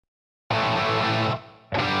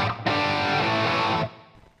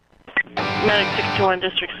Paramedic 621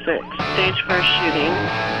 District 6. Stage 1st shooting.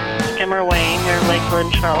 Skimmer Wayne near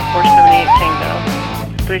Lakeland, Charles 478 Tango.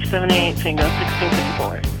 378 Tango,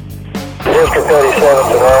 1654. District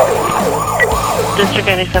 87 around.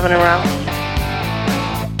 District 87 around.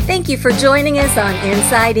 Thank you for joining us on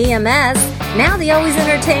Inside EMS. Now the always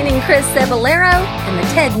entertaining Chris Cebollero and the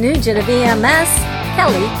Ted Nugent of EMS,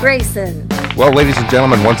 Kelly Grayson. Well, ladies and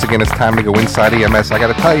gentlemen, once again, it's time to go inside EMS. I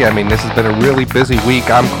got to tell you, this has been a really busy week.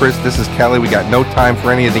 I'm Chris. This is Kelly. We got no time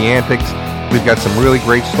for any of the antics. We've got some really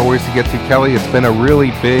great stories to get to, Kelly. It's been a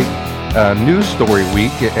really big news story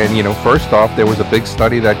week. And, first off, there was a big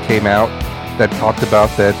study that came out that talked about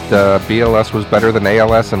that BLS was better than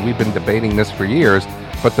ALS, and we've been debating this for years.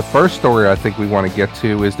 But the first story I think we want to get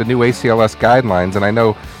to is the new ACLS guidelines, and I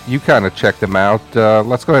know you kind of checked them out.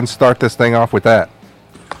 Let's go ahead and start this thing off with that.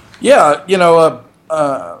 Yeah,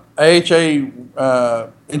 AHA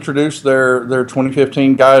introduced their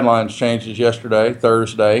 2015 guidelines changes yesterday,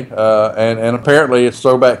 Thursday, and apparently it's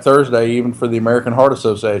Throwback Thursday even for the American Heart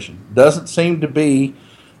Association. Doesn't seem to be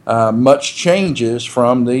much changes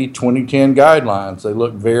from the 2010 guidelines. They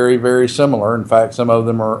look very, very similar. In fact, some of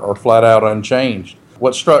them are flat out unchanged.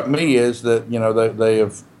 What struck me is that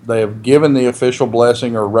they have given the official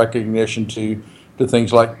blessing or recognition to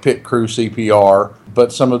things like pit crew CPR,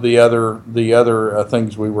 but some of the other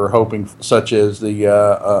things we were hoping, such as the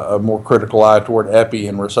a more critical eye toward epi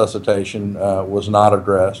and resuscitation, was not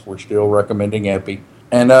addressed. We're still recommending epi,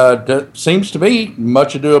 and seems to be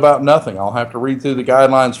much ado about nothing. I'll have to read through the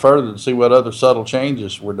guidelines further to see what other subtle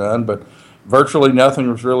changes were done, but virtually nothing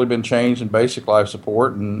has really been changed in basic life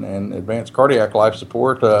support and advanced cardiac life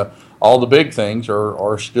support. All the big things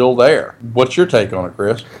are still there. What's your take on it,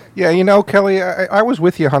 Chris? Yeah, Kelly, I was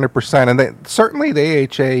with you 100%, and certainly the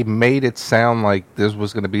AHA made it sound like this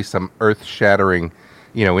was going to be some earth-shattering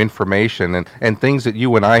information and things that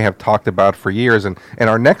you and I have talked about for years. And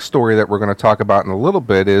our next story that we're going to talk about in a little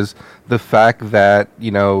bit is the fact that,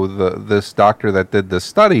 this doctor that did this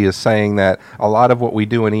study is saying that a lot of what we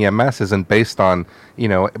do in EMS isn't based on,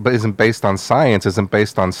 isn't based on science, isn't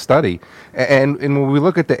based on study. And when we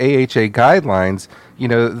look at the AHA guidelines,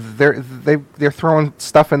 they're throwing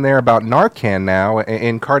stuff in there about Narcan now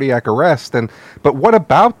in cardiac arrest. But what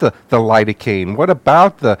about the lidocaine? What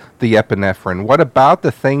about the epinephrine? What about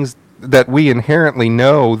the things that we inherently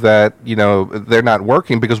know that they're not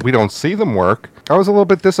working because we don't see them work? I was a little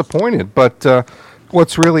bit disappointed, but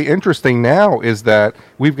what's really interesting now is that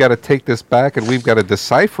we've got to take this back and we've got to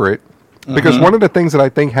decipher it. Because one of the things that I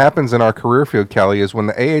think happens in our career field, Kelly, is when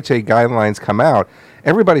the AHA guidelines come out,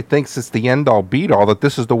 everybody thinks it's the end-all, be-all, that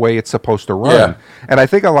this is the way it's supposed to run. Yeah. And I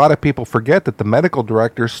think a lot of people forget that the medical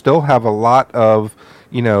directors still have a lot of,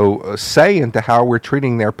 say into how we're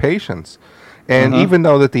treating their patients. And even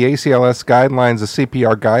though that the ACLS guidelines, the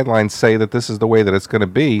CPR guidelines say that this is the way that it's going to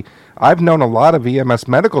be, I've known a lot of EMS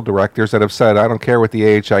medical directors that have said, I don't care what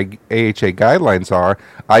the AHA guidelines are,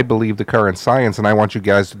 I believe the current science and I want you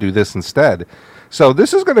guys to do this instead. So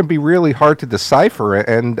this is going to be really hard to decipher,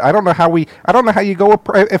 and I don't know how you go,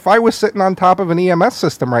 if I was sitting on top of an EMS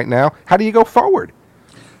system right now, how do you go forward?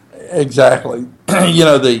 Exactly.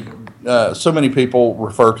 So many people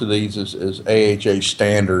refer to these as AHA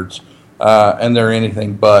standards. And they're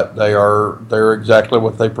anything but. They're exactly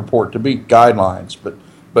what they purport to be, guidelines.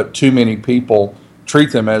 But too many people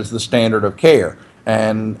treat them as the standard of care.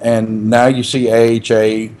 And now you see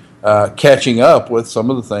AHA catching up with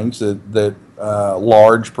some of the things that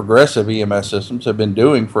large progressive EMS systems have been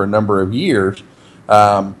doing for a number of years,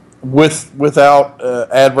 without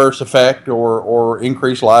adverse effect or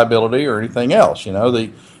increased liability or anything else.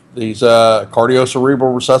 These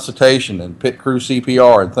cardiocerebral resuscitation and pit crew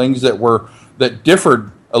CPR and things that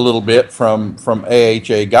differed a little bit from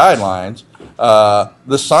AHA guidelines,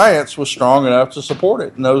 the science was strong enough to support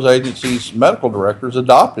it, and those agencies' medical directors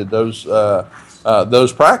adopted those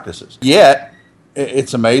practices. Yet,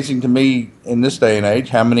 it's amazing to me in this day and age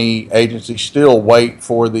how many agencies still wait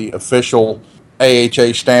for the official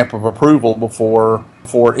AHA stamp of approval before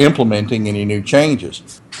implementing any new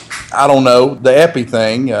changes. I don't know. The epi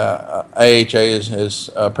thing, AHA has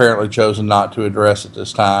apparently chosen not to address at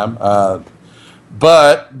this time.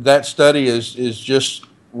 But that study is just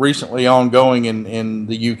recently ongoing in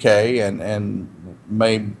the UK and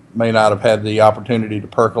may not have had the opportunity to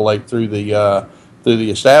percolate through the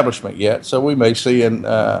establishment yet. So we may see, if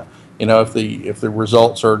the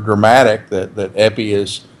results are dramatic, that epi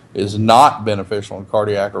is not beneficial in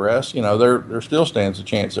cardiac arrest. There still stands a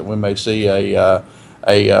chance that we may see a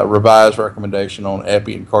revised recommendation on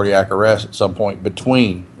epi and cardiac arrest at some point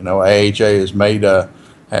between. AHA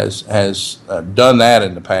has done that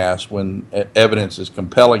in the past when evidence is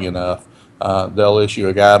compelling enough they'll issue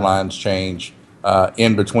a guidelines change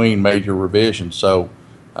in between major revisions. So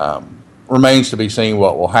remains to be seen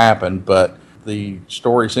what will happen, but the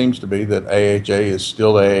story seems to be that AHA is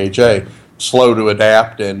still AHA, slow to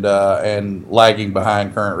adapt and lagging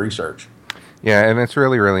behind current research. Yeah, and it's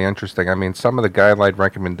really, really interesting. I mean, some of the guideline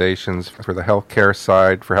recommendations for the healthcare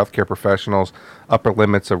side, for healthcare professionals, upper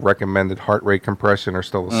limits of recommended heart rate compression are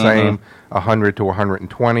still the same, 100 to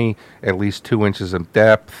 120, at least 2 inches of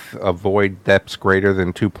depth, avoid depths greater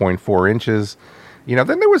than 2.4 inches. You know,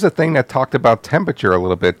 then there was a thing that talked about temperature a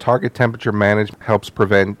little bit. Target temperature management helps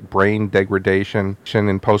prevent brain degradation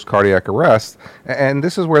in post-cardiac arrest. And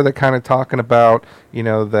this is where they're kind of talking about, you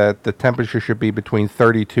know, that the temperature should be between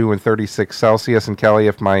 32 and 36 Celsius. And Kelly,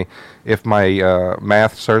 if my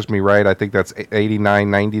math serves me right, I think that's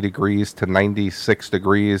 89, 90 degrees to 96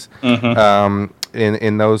 degrees.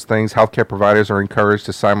 In those things, healthcare providers are encouraged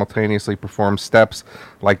to simultaneously perform steps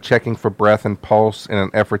like checking for breath and pulse in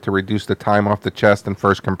an effort to reduce the time off the chest and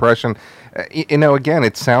first compression. You know, again,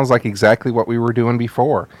 it sounds like exactly what we were doing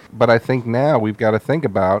before. But I think now we've got to think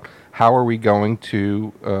about how are we going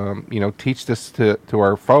to, teach this to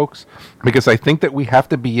our folks? Because I think that we have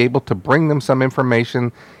to be able to bring them some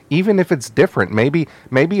information, even if it's different. Maybe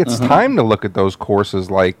it's time to look at those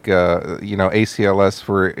courses like, ACLS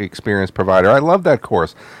for experienced provider. I love that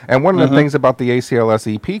course. And one of the things about the ACLS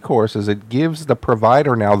EP course is it gives the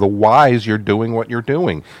provider now the whys you're doing what you're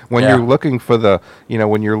doing. When you're looking for the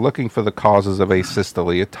causes of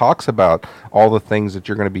asystole, it talks about all the things that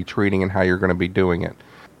you're going to be treating and how you're going to be doing it.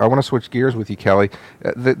 I want to switch gears with you, Kelly.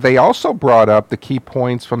 They also brought up the key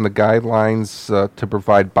points from the guidelines to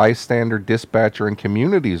provide bystander, dispatcher, and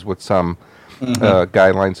communities with some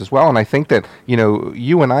guidelines as well. And I think that,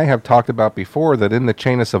 you and I have talked about before that in the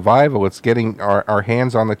chain of survival, it's getting our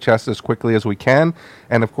hands on the chest as quickly as we can,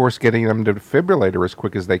 and of course getting them to defibrillator as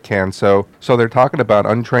quick as they can. So they're talking about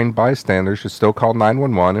untrained bystanders should still call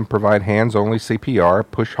 911 and provide hands-only CPR,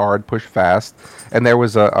 push hard, push fast. And there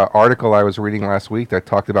was an article I was reading last week that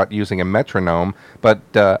talked about using a metronome, but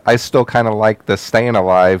I still kind of like the staying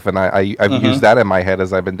alive, and I've used that in my head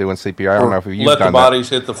as I've been doing CPR. I don't know if you've done that. Let the bodies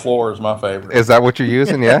hit the floor is my favorite. Is that what you're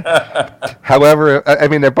using? Yeah. However, I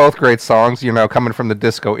mean, they're both great songs, coming from the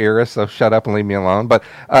disco era, so shut up and leave me alone. But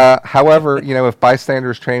however, if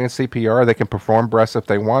bystanders train in CPR, they can perform breaths if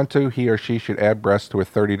they want to. He or she should add breaths to a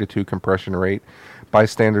 30 to 2 compression rate.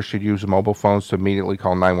 Bystanders should use mobile phones to immediately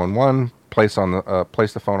call 911. Place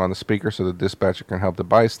the phone on the speaker so the dispatcher can help the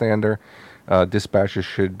bystander. Dispatchers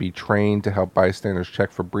should be trained to help bystanders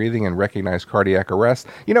check for breathing and recognize cardiac arrest.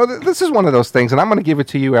 This is one of those things, and I'm going to give it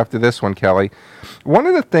to you after this one, Kelly. One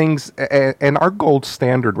of the things, and our gold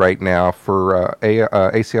standard right now for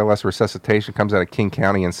ACLS resuscitation comes out of King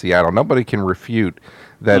County in Seattle. Nobody can refute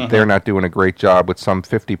that they're not doing a great job with some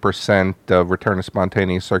 50% return of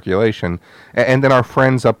spontaneous circulation. And then our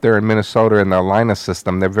friends up there in Minnesota in the Lina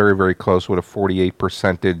system, they're very, very close with a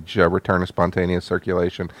 48% return of spontaneous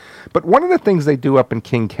circulation. But one of the things they do up in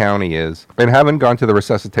King County is, and having gone to the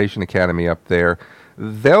Resuscitation Academy up there,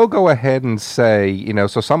 they'll go ahead and say,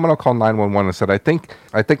 so someone will call 911 and said, I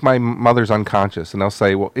think my mother's unconscious. And they'll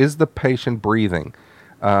say, well, is the patient breathing?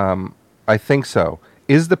 I think so.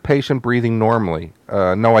 Is the patient breathing normally?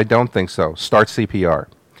 No, I don't think so. Start CPR.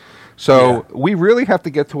 So we really have to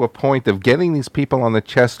get to a point of getting these people on the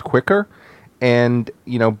chest quicker, and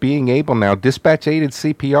being able now, dispatch aided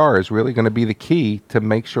CPR is really going to be the key to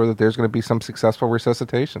make sure that there's going to be some successful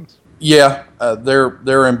resuscitations. Yeah,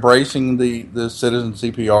 they're embracing the citizen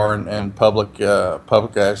CPR and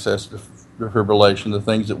public access to defibrillation, the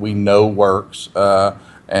things that we know works,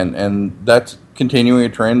 and that's continuing a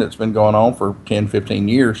trend that's been going on for 10, 15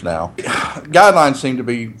 years now. Guidelines seem to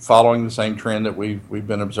be following the same trend that we've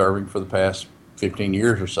been observing for the past 15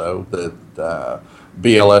 years or so, that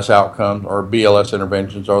BLS outcomes or BLS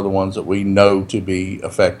interventions are the ones that we know to be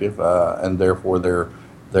effective, and therefore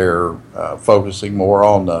they're focusing more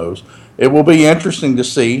on those. It will be interesting to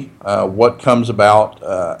see what comes about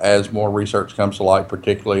as more research comes to light,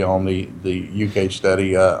 particularly on the UK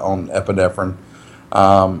study on epinephrine,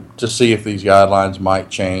 to see if these guidelines might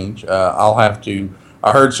change.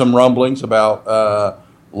 I heard some rumblings about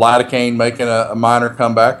lidocaine making a minor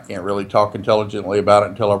comeback. Can't really talk intelligently about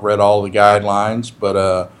it until I've read all the guidelines,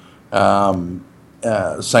 but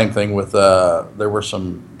same thing with there were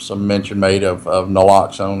some mention made of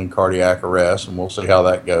naloxone in cardiac arrest, and we'll see how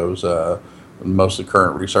that goes. Most of the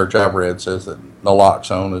current research I've read says that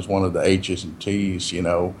naloxone is one of the H's and T's,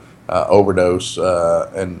 overdose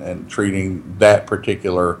and treating that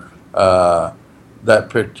particular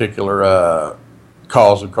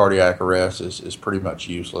cause of cardiac arrest is pretty much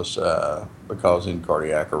useless because in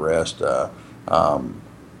cardiac arrest,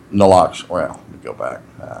 naloxone. Well, let me go back.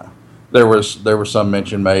 There was some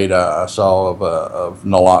mention made I saw of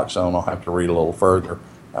naloxone. I'll have to read a little further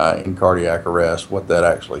in cardiac arrest. What that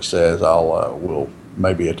actually says, will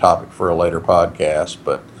maybe a topic for a later podcast,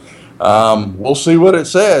 but we'll see what it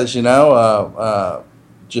says.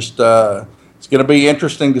 It's going to be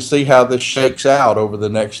interesting to see how this shakes out over the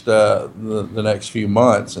next the next few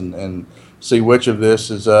months, and see which of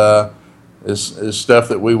this is stuff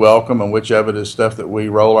that we welcome and which of it is stuff that we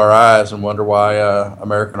roll our eyes and wonder why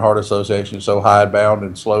American Heart Association is so hidebound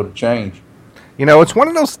and slow to change. It's one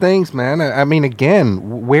of those things, man. I mean,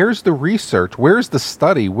 again, where's the research? Where's the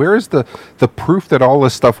study? Where's the proof that all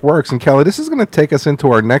this stuff works? And Kelly, this is going to take us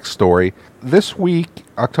into our next story. This week,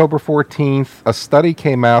 October 14th, a study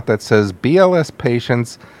came out that says BLS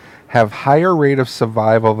patients have higher rate of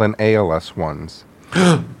survival than ALS ones.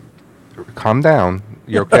 Calm down.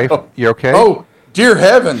 You okay? You okay? Oh, dear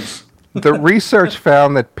heavens. The research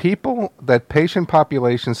found that patient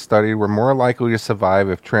populations studied were more likely to survive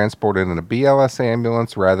if transported in a BLS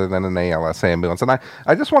ambulance rather than an ALS ambulance. And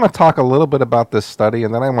I just want to talk a little bit about this study,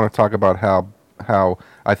 and then I want to talk about how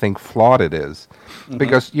I think flawed it is. Mm-hmm.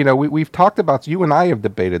 Because, we've talked about, you and I have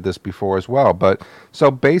debated this before as well, but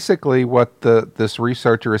so basically what this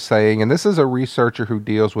researcher is saying, and this is a researcher who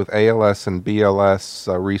deals with ALS and BLS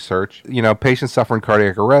research, patients suffering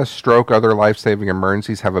cardiac arrest, stroke, other life-saving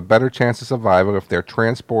emergencies have a better chance of survival if they're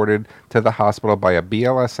transported to the hospital by a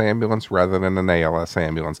BLS ambulance rather than an ALS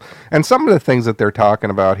ambulance. And some of the things that they're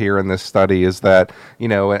talking about here in this study is that,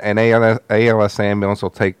 an ALS ambulance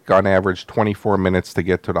will take on average 24 minutes to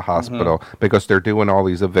get to the hospital because they're doing all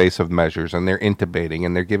these evasive measures and they're intubating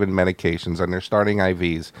and they're giving medications and they're starting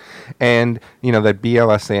IVs. And, that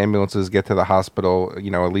BLS ambulances get to the hospital,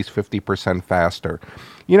 at least 50% faster.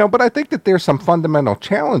 But I think that there's some fundamental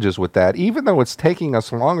challenges with that. Even though it's taking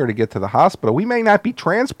us longer to get to the hospital, we may not be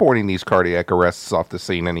transporting these cardiac arrests off the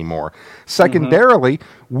scene anymore. Secondarily,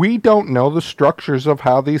 we don't know the structures of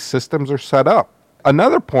how these systems are set up.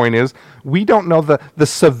 Another point is we don't know the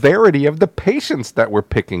severity of the patients that we're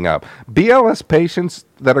picking up. BLS patients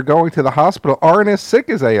that are going to the hospital aren't as sick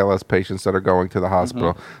as ALS patients that are going to the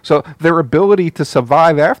hospital. So their ability to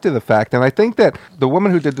survive after the fact, and I think that the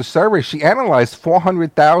woman who did the survey, she analyzed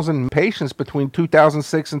 400,000 patients between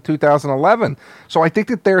 2006 and 2011. So I think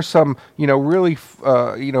that there's some, really,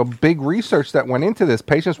 big research that went into this.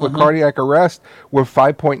 Patients with cardiac arrest were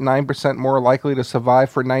 5.9% more likely to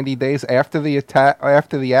survive for 90 days after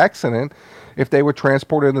the accident if they were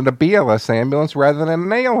transported in a BLS ambulance rather than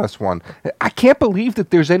an ALS one. I can't believe that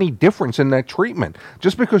there's any difference in that treatment.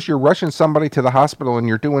 Just because you're rushing somebody to the hospital and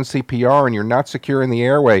you're doing CPR and you're not securing the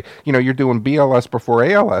airway, you're doing BLS before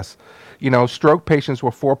ALS. Stroke patients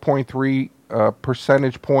were 4.3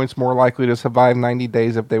 percentage points more likely to survive 90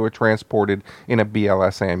 days if they were transported in a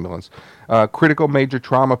BLS ambulance. Critical major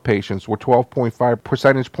trauma patients were 12.5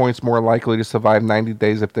 percentage points more likely to survive 90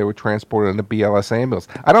 days if they were transported in a BLS ambulance.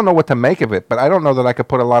 I don't know what to make of it, but I don't know that I could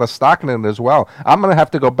put a lot of stock in it as well. I'm going to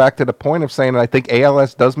have to go back to the point of saying that I think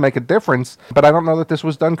ALS does make a difference, but I don't know that this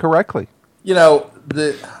was done correctly.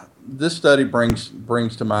 This study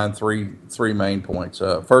brings to mind three main points.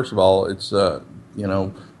 First of all, it's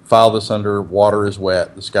file this under water is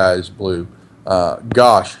wet, the sky is blue.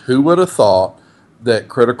 Gosh, who would have thought that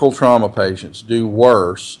critical trauma patients do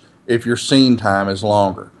worse if your scene time is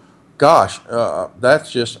longer? Gosh,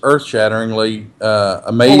 that's just earth-shatteringly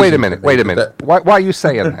amazing. Well, wait a minute. Why are you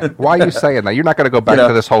saying that? Why are you saying that? You're not going to go back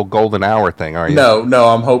to this whole golden hour thing, are you? No,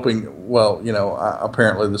 I'm hoping,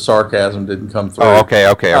 apparently the sarcasm didn't come through. Oh,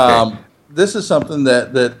 okay. This is something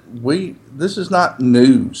that this is not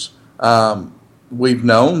news. We've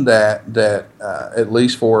known that at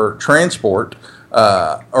least for transport,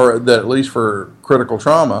 or that at least for critical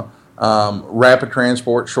trauma, rapid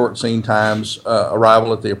transport, short scene times,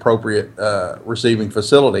 arrival at the appropriate receiving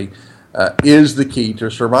facility is the key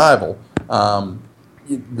to survival.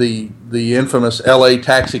 The infamous LA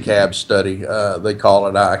taxicab study, they call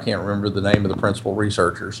it. I can't remember the name of the principal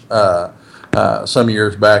researchers. Some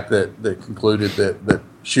years back that concluded that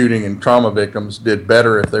shooting and trauma victims did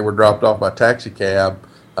better if they were dropped off by taxicab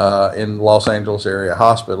in Los Angeles area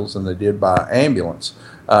hospitals than they did by ambulance.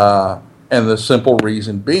 And the simple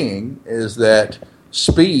reason being is that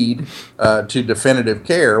speed to definitive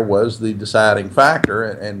care was the deciding factor,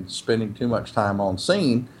 and spending too much time on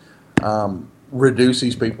scene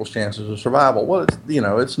reduces people's chances of survival. Well,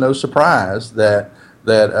 it's no surprise that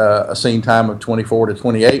a scene time of 24 to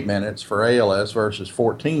 28 minutes for ALS versus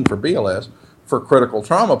 14 for BLS for critical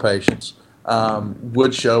trauma patients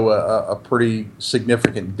would show a pretty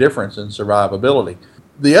significant difference in survivability.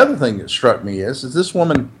 The other thing that struck me is this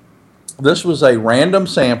woman, this was a random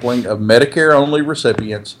sampling of Medicare-only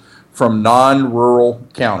recipients from non-rural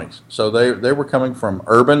counties. So they were coming from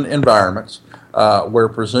urban environments where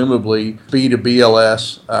presumably speed of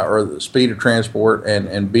BLS or the speed of transport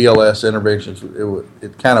and BLS interventions,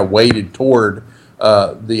 it kind of weighted toward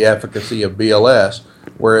the efficacy of BLS,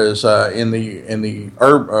 whereas in the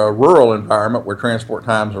rural environment where transport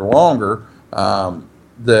times are longer,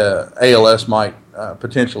 the ALS might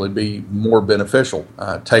potentially be more beneficial.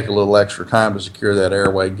 Take a little extra time to secure that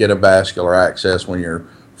airway, get a vascular access when you're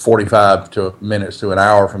 45 minutes to an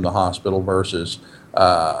hour from the hospital versus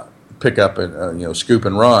pick up and scoop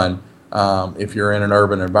and run if you're in an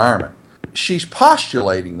urban environment. She's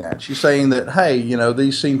postulating that. She's saying that, hey,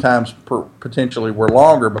 these scene times potentially were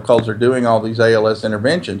longer because they're doing all these ALS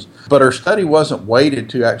interventions, but her study wasn't weighted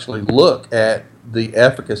to actually look at the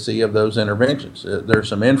efficacy of those interventions. There's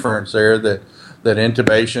some inference there that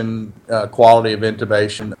intubation, quality of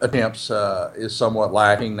intubation attempts is somewhat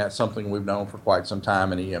lacking. That's something we've known for quite some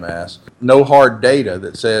time in EMS. No hard data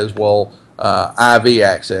that says, well, IV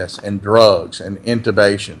access and drugs and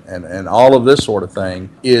intubation and all of this sort of thing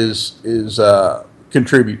is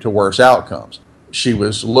contribute to worse outcomes. She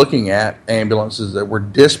was looking at ambulances that were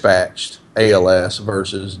dispatched ALS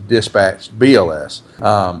versus dispatched BLS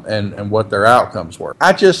and what their outcomes were.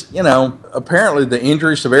 I just, apparently the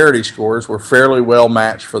injury severity scores were fairly well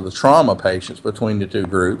matched for the trauma patients between the two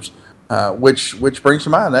groups, which brings to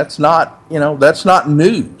mind that's not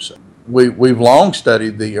news. We've long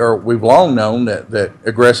studied we've long known that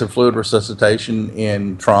aggressive fluid resuscitation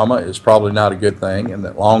in trauma is probably not a good thing, and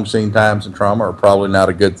that long scene times in trauma are probably not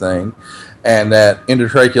a good thing, and that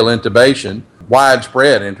endotracheal intubation,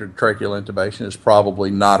 widespread intratracheal intubation, is probably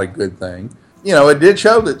not a good thing. It did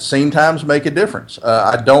show that scene times make a difference.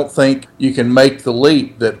 I don't think you can make the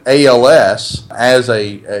leap that ALS as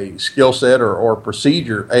a skill set or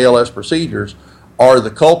procedure, ALS procedures, are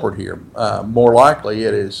the culprit here. More likely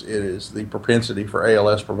it is the propensity for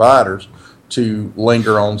ALS providers to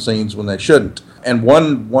linger on scenes when they shouldn't. And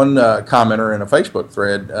one commenter in a Facebook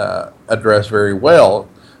thread addressed very well,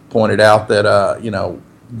 pointed out that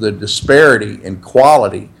the disparity in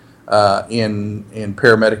quality in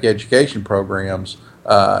paramedic education programs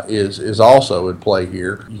is also in play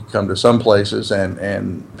here. You come to some places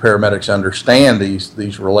and paramedics understand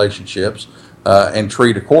these relationships and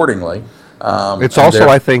treat accordingly. It's also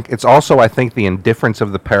I think the indifference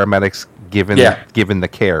of the paramedics given the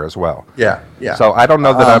care as well. Yeah. So I don't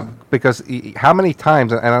know that because how many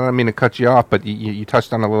times, and I don't mean to cut you off, but you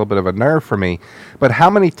touched on a little bit of a nerve for me, but how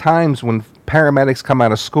many times when paramedics come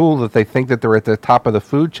out of school that they think that they're at the top of the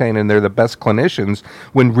food chain and they're the best clinicians,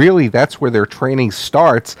 when really that's where their training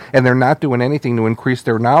starts, and they're not doing anything to increase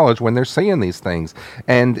their knowledge when they're seeing these things.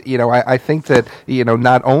 And I think that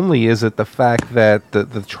not only is it the fact that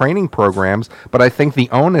the training programs, but I think the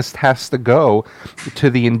onus has to go to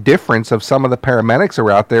the indifference of some of the paramedics who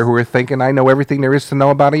are out there who are thinking, I know everything there is to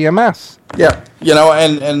know about EMS. Yeah,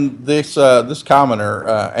 and this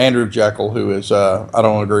commenter, Andrew Jekyll, who is I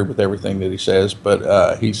don't agree with everything that he says,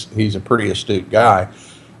 but he's a pretty astute guy.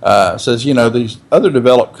 Says these other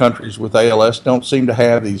developed countries with ALS don't seem to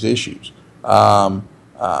have these issues.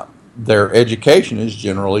 Their education is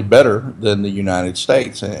generally better than the United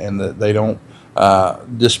States, and that they don't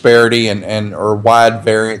disparity and or wide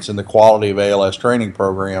variance in the quality of ALS training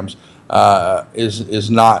programs is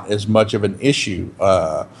not as much of an issue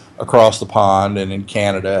across the pond and in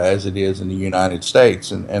Canada as it is in the United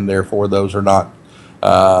States, and therefore those are not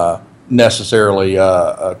necessarily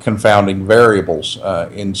confounding variables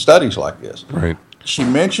in studies like this. Right. She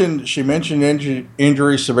mentioned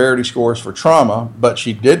injury severity scores for trauma, but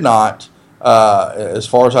she did not, as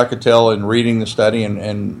far as I could tell in reading the study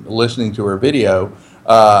and listening to her video,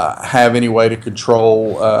 have any way to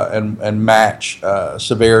control and match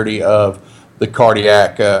severity of the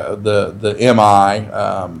cardiac, the MI,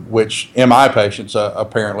 which MI patients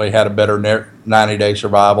apparently had a better 90-day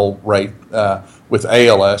survival rate with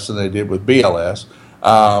ALS than they did with BLS.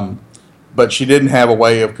 But she didn't have a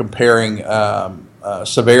way of comparing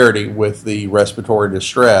severity with the respiratory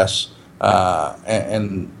distress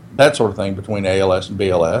and that sort of thing between ALS and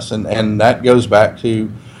BLS, and that goes back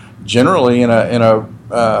to generally in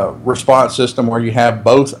a response system where you have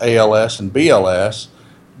both ALS and BLS,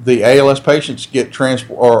 the ALS patients get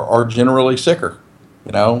are generally sicker.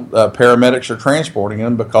 Paramedics are transporting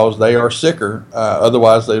them because they are sicker.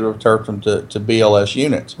 Otherwise, they would have turned them to BLS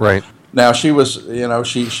units. Right. Now she was,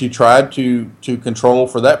 she tried to control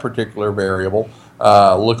for that particular variable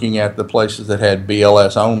looking at the places that had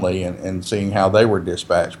BLS only and seeing how they were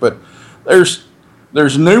dispatched. But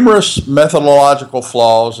there's numerous methodological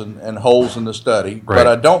flaws and holes in the study, Right. but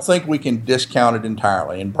I don't think we can discount it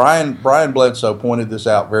entirely. And Brian Bledsoe pointed this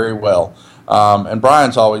out very well. And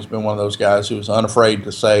Brian's always been one of those guys who is unafraid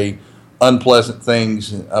to say unpleasant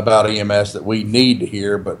things about EMS that we need to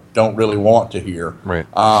hear but don't really want to hear. Right.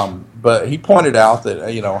 But he pointed out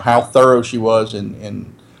that how thorough she was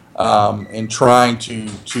in trying to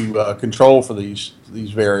control for these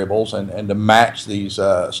variables and to match these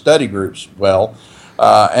study groups well,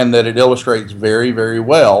 and that it illustrates very, very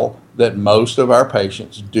well that most of our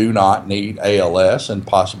patients do not need ALS and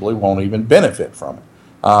possibly won't even benefit from it.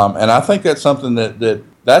 And I think that's something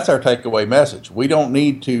that's our takeaway message. We don't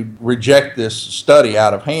need to reject this study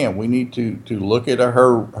out of hand. We need to look at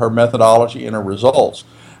her methodology and her results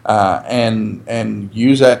and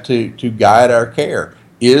use that to guide our care.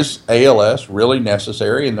 Is ALS really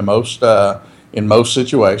necessary in most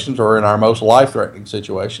situations or in our most life-threatening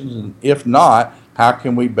situations? And if not, how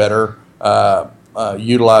can we better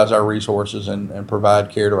utilize our resources and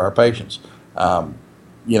provide care to our patients?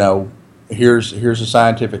 Here's a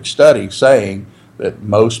scientific study saying that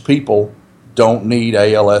most people don't need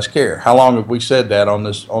ALS care. How long have we said that on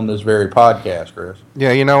this very podcast, Chris?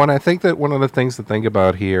 Yeah, and I think that one of the things to think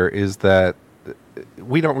about here is that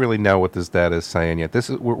we don't really know what this data is saying yet.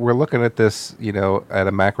 We're looking at this, at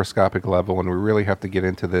a macroscopic level, and we really have to get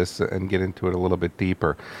into this and get into it a little bit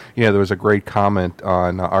deeper. There was a great comment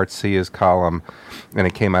on Art Sia's column, and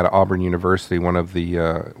it came out of Auburn University. One of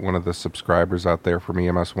the subscribers out there from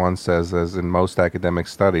EMS1 says, as in most academic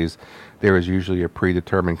studies, there is usually a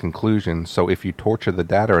predetermined conclusion. So if you torture the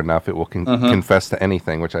data enough, it will confess to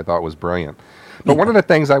anything, which I thought was brilliant. But one of the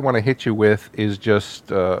things I want to hit you with is just,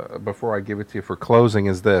 before I give it to you for closing,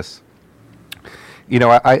 is this.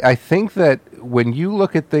 I think that when you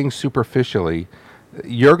look at things superficially,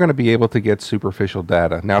 you're going to be able to get superficial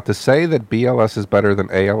data. Now, to say that BLS is better than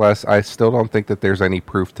ALS, I still don't think that there's any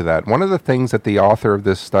proof to that. One of the things that the author of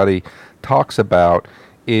this study talks about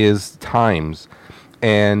is times.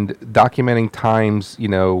 And documenting times,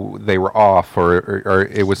 they were off or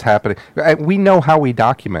it was happening. We know how we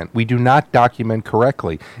document. We do not document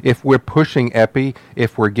correctly. If we're pushing epi,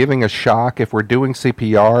 if we're giving a shock, if we're doing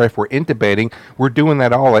CPR, if we're intubating, we're doing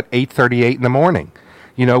that all at 8:38 in the morning.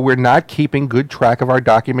 We're not keeping good track of our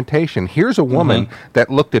documentation. Here's a woman that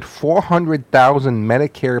looked at 400,000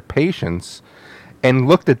 Medicare patients and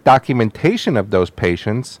looked at documentation of those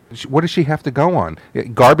patients. What does she have to go on?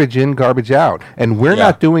 Garbage in, garbage out. And we're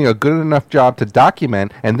not doing a good enough job to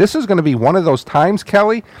document. And this is going to be one of those times,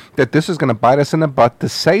 Kelly, that this is going to bite us in the butt to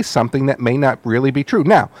say something that may not really be true.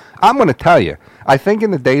 Now, I'm going to tell you, I think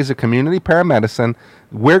in the days of community paramedicine,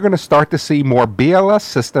 we're going to start to see more BLS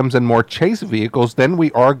systems and more chase vehicles than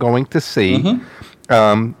we are going to see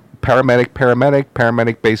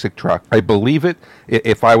paramedic basic truck. I believe it.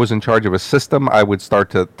 If I was in charge of a system, I would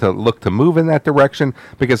start to look to move in that direction,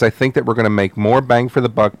 because I think that we're going to make more bang for the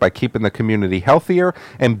buck by keeping the community healthier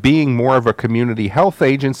and being more of a community health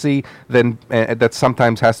agency than that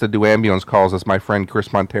sometimes has to do ambulance calls, as my friend Chris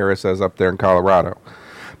Montera says up there in Colorado.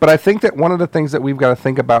 But I think that one of the things that we've got to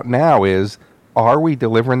think about now is, are we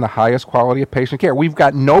delivering the highest quality of patient care? We've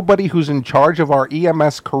got nobody who's in charge of our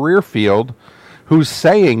EMS career field who's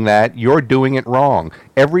saying that you're doing it wrong.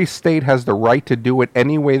 Every state has the right to do it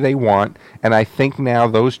any way they want, and I think now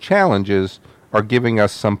those challenges are giving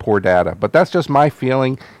us some poor data. But that's just my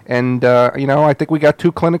feeling, and I think we got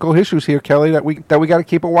two clinical issues here, Kelly, that we got to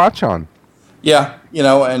keep a watch on. Yeah,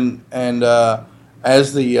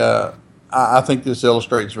 I think this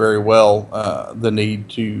illustrates very well the need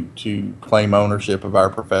to claim ownership of our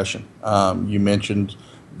profession. You mentioned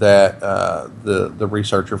that the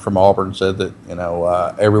researcher from Auburn said that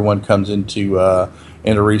everyone comes into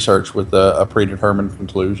research with a predetermined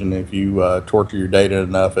conclusion. If you torture your data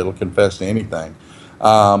enough, it'll confess to anything.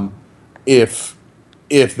 If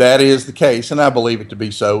that is the case, and I believe it to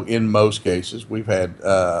be so in most cases, we've had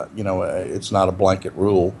it's not a blanket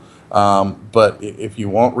rule, but if you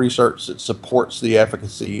want research that supports the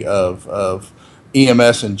efficacy of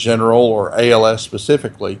EMS in general or ALS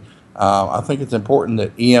specifically, I think it's important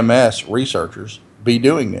that EMS researchers be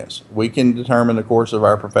doing this. We can determine the course of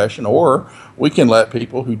our profession, or we can let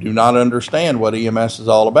people who do not understand what EMS is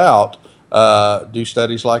all about do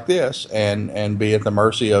studies like this and be at the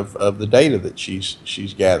mercy of the data that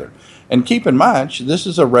she's gathered. And keep in mind, this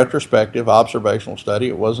is a retrospective observational study.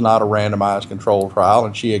 It was not a randomized controlled trial,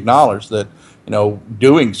 and she acknowledged that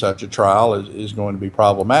doing such a trial is going to be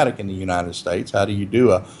problematic in the United States. How do you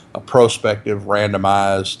do a prospective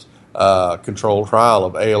randomized controlled trial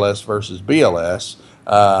of ALS versus BLS,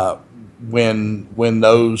 when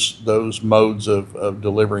those modes of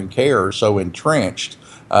delivering care are so entrenched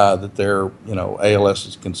that they're, ALS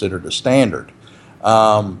is considered a standard.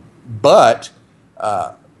 But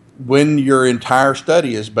when your entire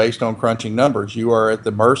study is based on crunching numbers, you are at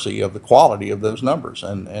the mercy of the quality of those numbers,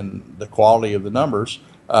 and the quality of the numbers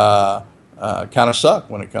kind of suck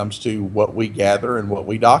when it comes to what we gather and what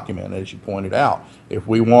we document, as you pointed out. If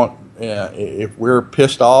we're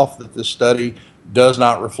pissed off that this study does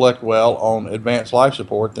not reflect well on advanced life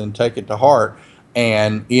support, then take it to heart,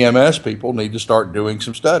 and EMS people need to start doing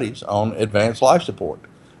some studies on advanced life support.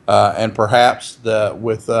 And perhaps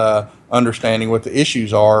with understanding what the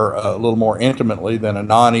issues are a little more intimately than a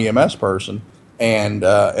non-EMS person,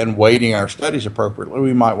 and weighting our studies appropriately,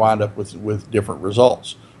 we might wind up with different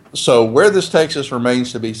results. So where this takes us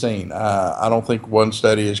remains to be seen. I don't think one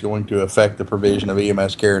study is going to affect the provision of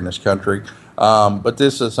EMS care in this country, but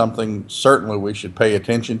this is something certainly we should pay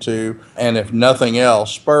attention to, and if nothing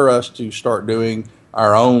else, spur us to start doing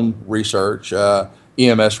our own research,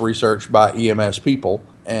 EMS research by EMS people.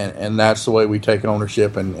 And that's the way we take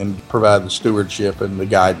ownership and provide the stewardship and the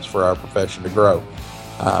guidance for our profession to grow.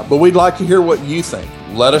 But we'd like to hear what you think.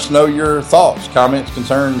 Let us know your thoughts, comments,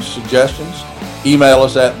 concerns, suggestions. Email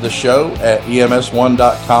us at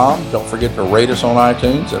theshow@ems1.com. Don't forget to rate us on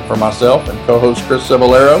iTunes. And for myself and co-host Chris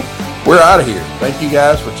Cebollero, we're out of here. Thank you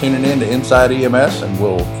guys for tuning in to Inside EMS, and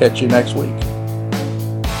we'll catch you next week.